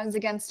has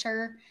against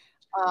her.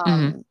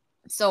 Mhm.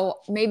 So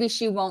maybe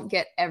she won't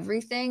get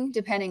everything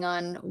depending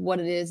on what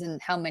it is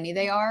and how many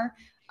they are.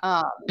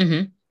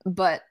 Mhm.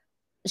 But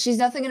she's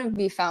definitely going to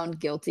be found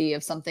guilty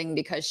of something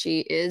because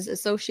she is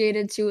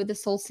associated to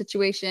this whole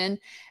situation.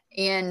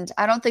 And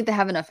I don't think they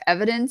have enough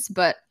evidence,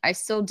 but I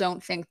still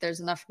don't think there's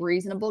enough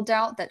reasonable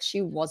doubt that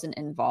she wasn't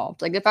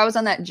involved. Like if I was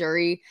on that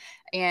jury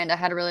and I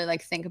had to really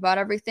like think about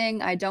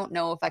everything, I don't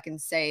know if I can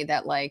say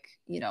that like,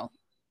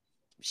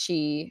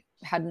 she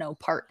had no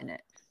part in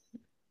it.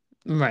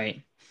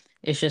 Right.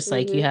 It's just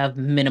like you Mhm. have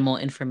minimal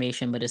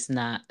information, but it's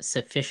not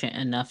sufficient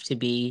enough to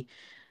be,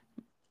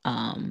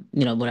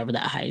 whatever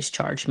that highest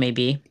charge may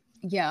be.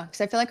 Yeah, because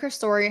I feel like her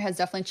story has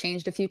definitely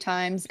changed a few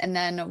times. And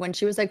then when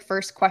she was like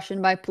first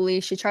questioned by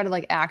police, she tried to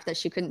like act that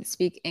she couldn't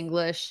speak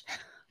English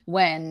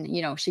when,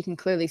 she can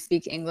clearly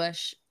speak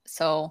English.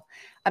 So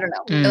I don't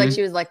know. I feel like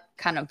she was like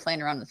kind of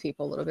playing around with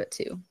people a little bit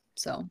too.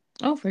 So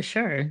Oh, for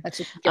sure. that's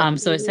just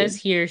So it says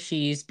here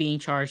she's being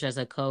charged as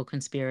a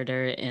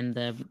co-conspirator in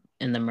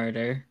the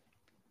murder.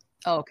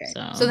 Oh, okay.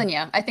 So then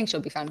yeah, I think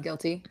she'll be found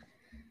guilty.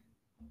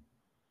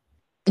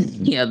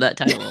 Yeah, that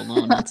title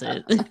alone, that's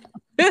it.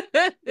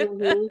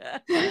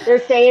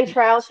 They're saying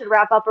trial should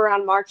wrap up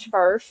around March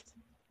 1st,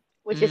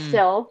 which is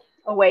still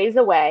a ways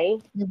away.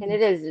 And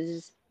it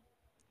is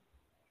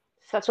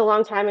such a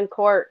long time in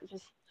court.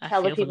 Just I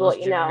tell the feel for people those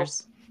what you know.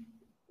 jurors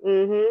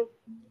Mm-hmm.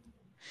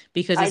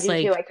 because I it's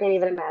do too. like I can't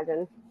even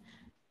imagine.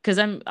 because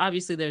I'm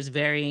obviously there's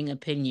varying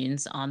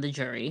opinions on the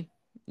jury.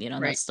 You know,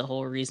 Right. that's the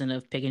whole reason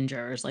of picking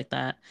jurors like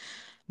that.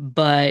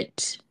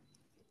 But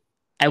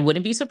I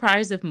wouldn't be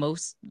surprised if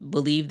most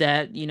believe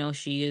that, you know,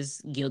 she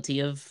is guilty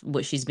of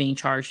what she's being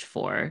charged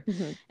for.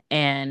 Mhm.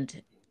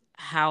 And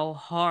how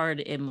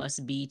hard it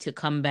must be to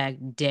come back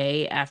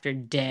day after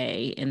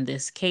day in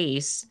this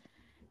case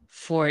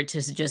for it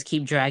to just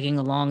keep dragging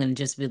along and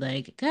just be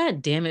like,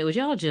 God damn it, would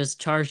y'all just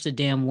charge the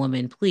damn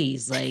woman,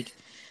 please? Like,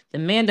 the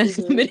man that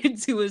Mhm. committed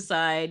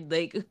suicide,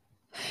 like,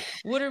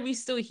 what are we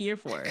still here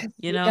for? You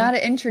You know?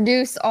 gotta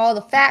introduce all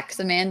the facts,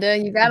 Amanda.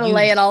 You gotta You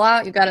lay it all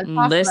out. You gotta talk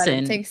about it. It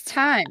listen, takes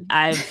time.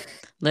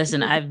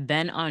 I've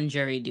been on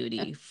jury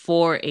duty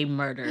for a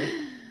murder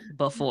I'm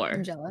before.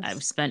 jealous.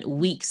 I've spent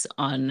weeks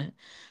on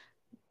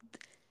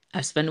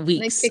They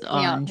kick me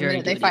out the jury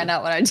minute they duty. find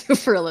out what I do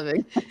for a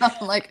living.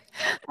 I'm like,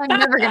 I'm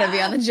never gonna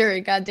be on the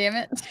jury. God damn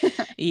it.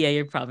 Yeah,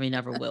 you probably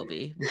never will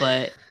be.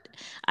 But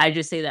I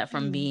just say that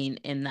from Mm. being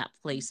in that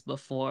place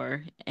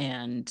before.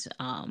 And,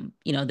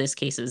 you know, this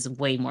case is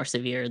way more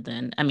severe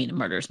than, I mean,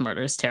 murder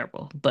is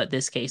terrible, but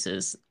this case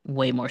is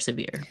way more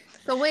severe.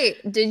 So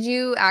wait, did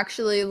you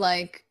actually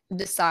like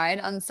decide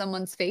on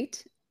someone's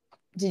fate?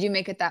 Did you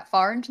make it that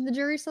far into the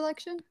jury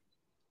selection?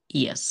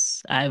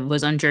 Yes, I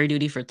was on jury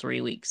duty for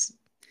 3 weeks.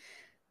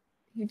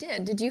 You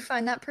did. Did you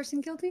find that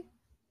person guilty?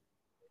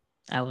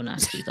 I will not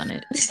speak on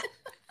it.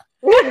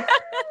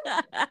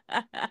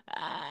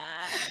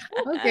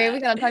 Okay, we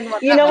gotta talk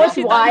about You that know one what's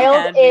offline.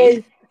 wild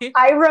is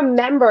I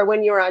remember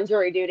when you were on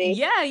jury duty.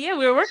 Yeah,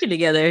 we were working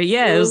together.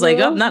 Yeah, it was like,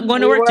 oh, I'm not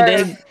going to We work were.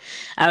 today.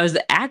 I was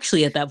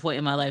actually at that point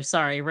in my life,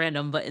 sorry,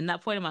 random, but in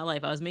that point in my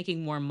life, I was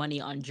making more money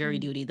on jury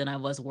duty than I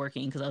was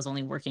working because I was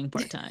only working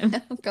part-time.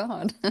 Oh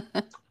God.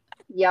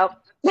 Yep.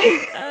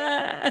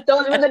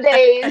 Those were the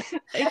days.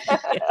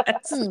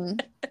 Yes.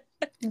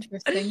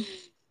 Interesting.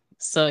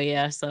 So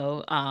yeah,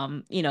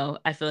 you know,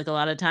 I feel like a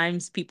lot of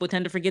times people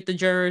tend to forget the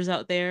jurors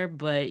out there,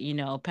 but you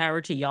know,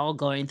 power to y'all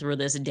going through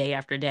this day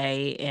after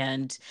day.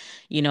 And,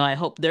 you know, I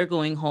hope they're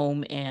going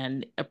home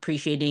and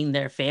appreciating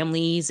their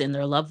families and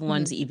their loved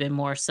ones even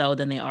more so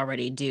than they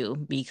already do,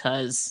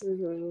 because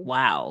Mhm.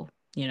 wow,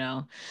 you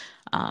know,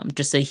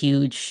 just a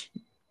huge,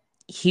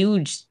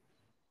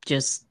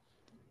 just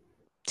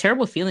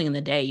terrible feeling in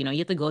the day. You know, you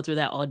have to go through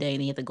that all day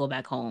and then you have to go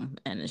back home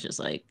and it's just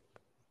like,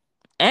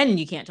 and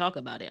you can't talk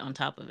about it on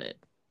top of it.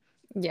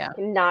 Yeah.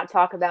 Not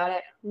talk about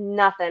it.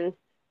 Nothing.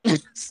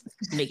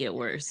 Make it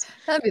worse.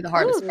 That'd be the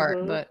hardest part,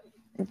 Mhm. but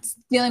it's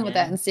dealing with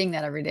Yeah. that and seeing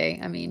that every day.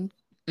 I mean,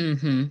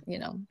 Mm-hmm. you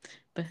know,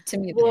 But to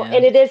me, Well, yeah.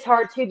 and it is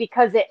hard too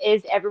because it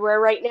is everywhere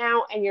right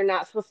now, and you're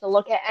not supposed to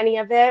look at any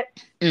of it.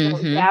 Don't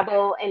Mm-hmm.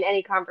 dabble in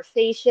any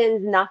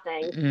conversations.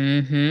 Nothing.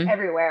 Mm-hmm.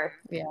 Everywhere.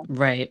 yeah,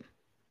 Right.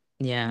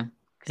 Yeah.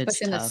 It's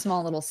especially in this tough.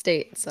 small little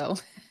state. So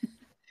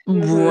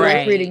Mhm.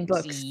 like reading Right.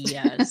 books.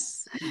 Yes.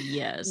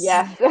 Yes.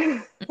 Yes.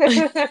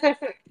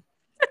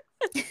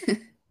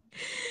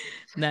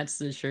 That's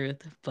the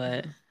truth.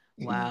 But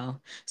wow.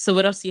 So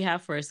what else do you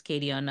have for us,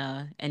 Katie, on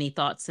any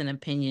thoughts and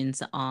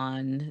opinions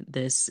on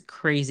this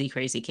crazy,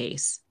 crazy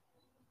case?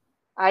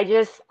 I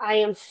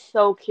am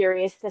so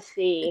curious to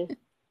see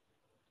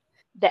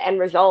the end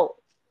result.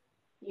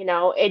 You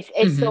know, it's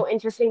Mm-hmm. so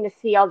interesting to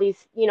see all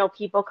these, you know,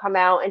 people come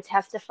out and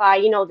testify,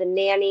 you know, the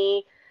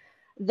nanny,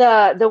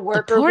 the The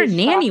worker poor who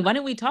nanny. struck Why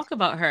didn't we talk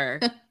about her?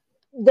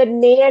 the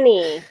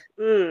nanny.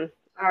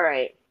 All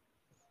right.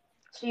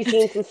 She's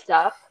seen some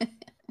stuff.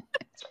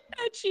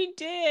 She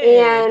did.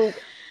 And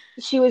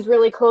she was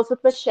really close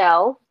with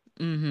Michelle,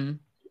 Mm-hmm.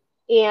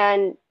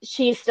 and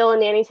she's still a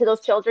nanny to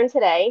those children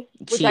today,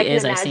 which I She can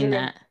is. I seen imagine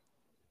is that.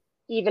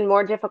 even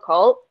more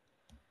difficult.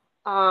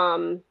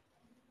 Um,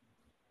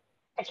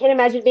 I can't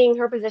imagine being in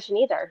her position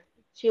either.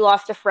 She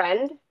lost a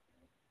friend,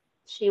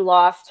 she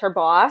lost her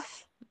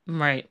boss,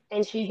 Right.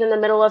 and she's in the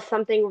middle of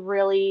something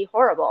really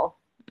horrible.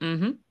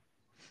 Mm-hmm.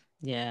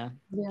 Yeah.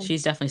 Yeah.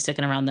 She's definitely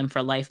sticking around them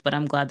for life, but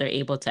I'm glad they're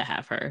able to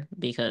have her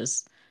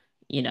because,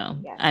 you know,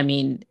 Yes. I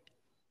mean,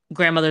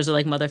 grandmothers are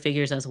like mother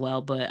figures as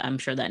well, but I'm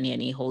sure that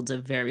nanny holds a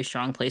very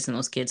strong place in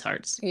those kids'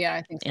 hearts Yeah,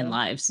 I think so. and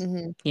lives,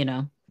 you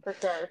know. For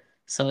sure.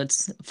 So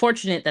it's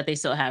fortunate that they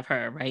still have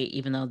her, right?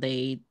 Even though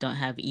they don't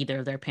have either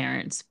of their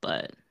parents,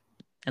 but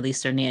at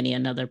least their nanny,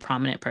 another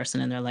prominent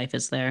person in their life,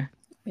 is there.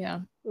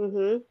 Yeah.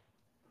 Mm-hmm.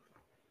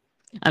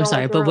 I'm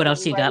sorry, Going but what through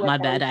else you right got? with My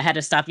bad. him. I had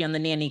to stop you on the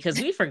nanny because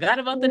we forgot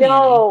about the nanny.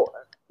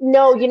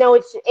 No, you know,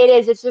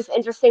 it's just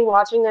interesting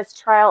watching this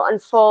trial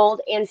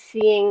unfold and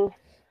seeing,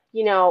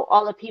 you know,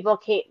 all the people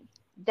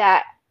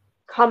that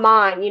come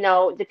on, you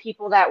know, the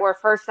people that were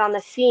first on the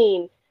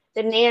scene,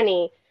 the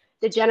nanny,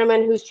 the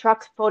gentleman whose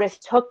truck POTUS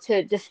took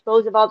to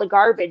dispose of all the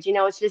garbage. You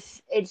know, it's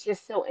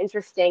just so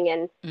interesting,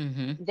 and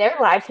Mm-hmm. their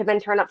lives have been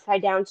turned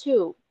upside down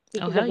too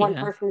Oh, because hell of one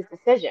yeah. person's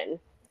decision.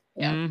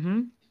 Yeah.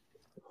 Mm-hmm.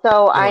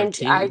 So Or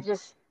two.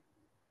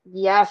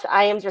 yes,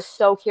 I am just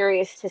so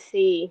curious to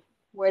see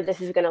where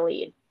this is going to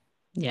lead.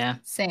 Yeah.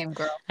 Same,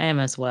 girl. I am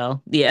as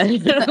well. Yeah.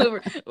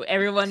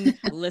 Everyone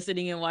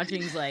listening and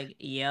watching is like,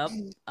 yep,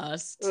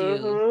 us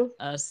too.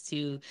 Us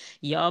too.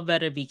 Y'all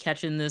better be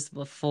catching this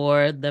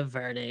before the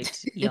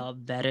verdict. Y'all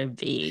better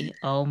be.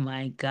 Oh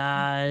my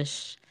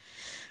gosh.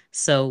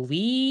 So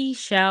we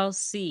shall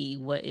see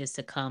what is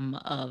to come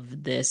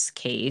of this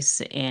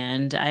case.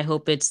 And I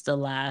hope it's the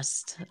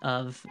last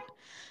of,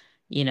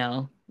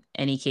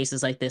 any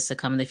cases like this to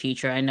come in the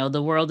future. I know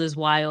the world is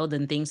wild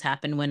and things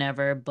happen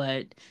whenever,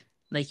 but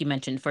like you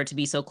mentioned, for it to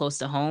be so close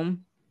to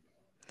home,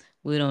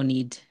 we don't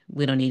need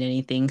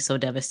anything so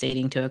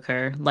devastating to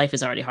occur. Life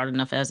is already hard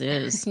enough as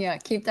is. Yeah,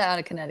 keep that out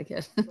of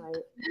Connecticut.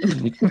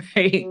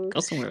 Right. Go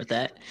somewhere with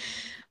that.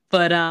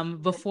 But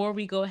before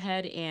we go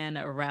ahead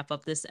and wrap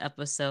up this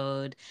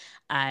episode,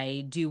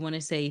 I do want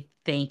to say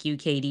thank you,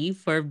 Katie,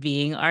 for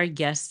being our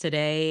guest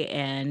today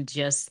and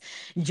just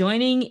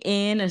joining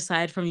in.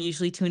 Aside from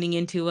usually tuning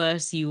into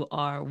us, you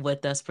are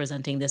with us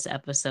presenting this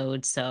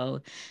episode.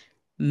 So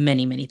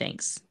many, many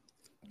thanks.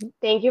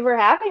 Thank you for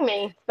having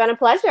me. It's been a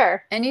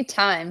pleasure.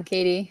 Anytime,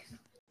 Katie.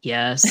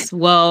 Yes.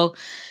 Well,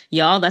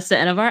 y'all, that's the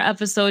end of our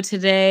episode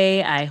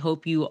today. I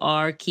hope you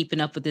are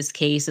keeping up with this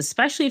case,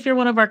 especially if you're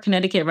one of our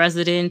Connecticut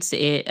residents.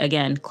 It,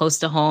 again, close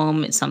to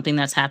home. It's something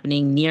that's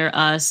happening near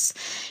us.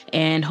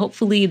 And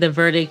hopefully the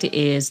verdict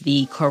is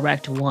the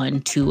correct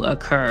one to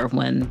occur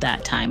when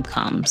that time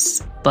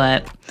comes.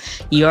 But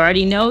you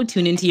already know,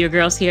 tune into Your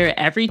Girls Here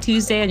every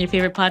Tuesday on your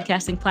favorite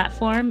podcasting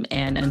platform.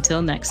 And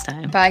until next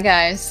time. Bye,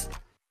 guys.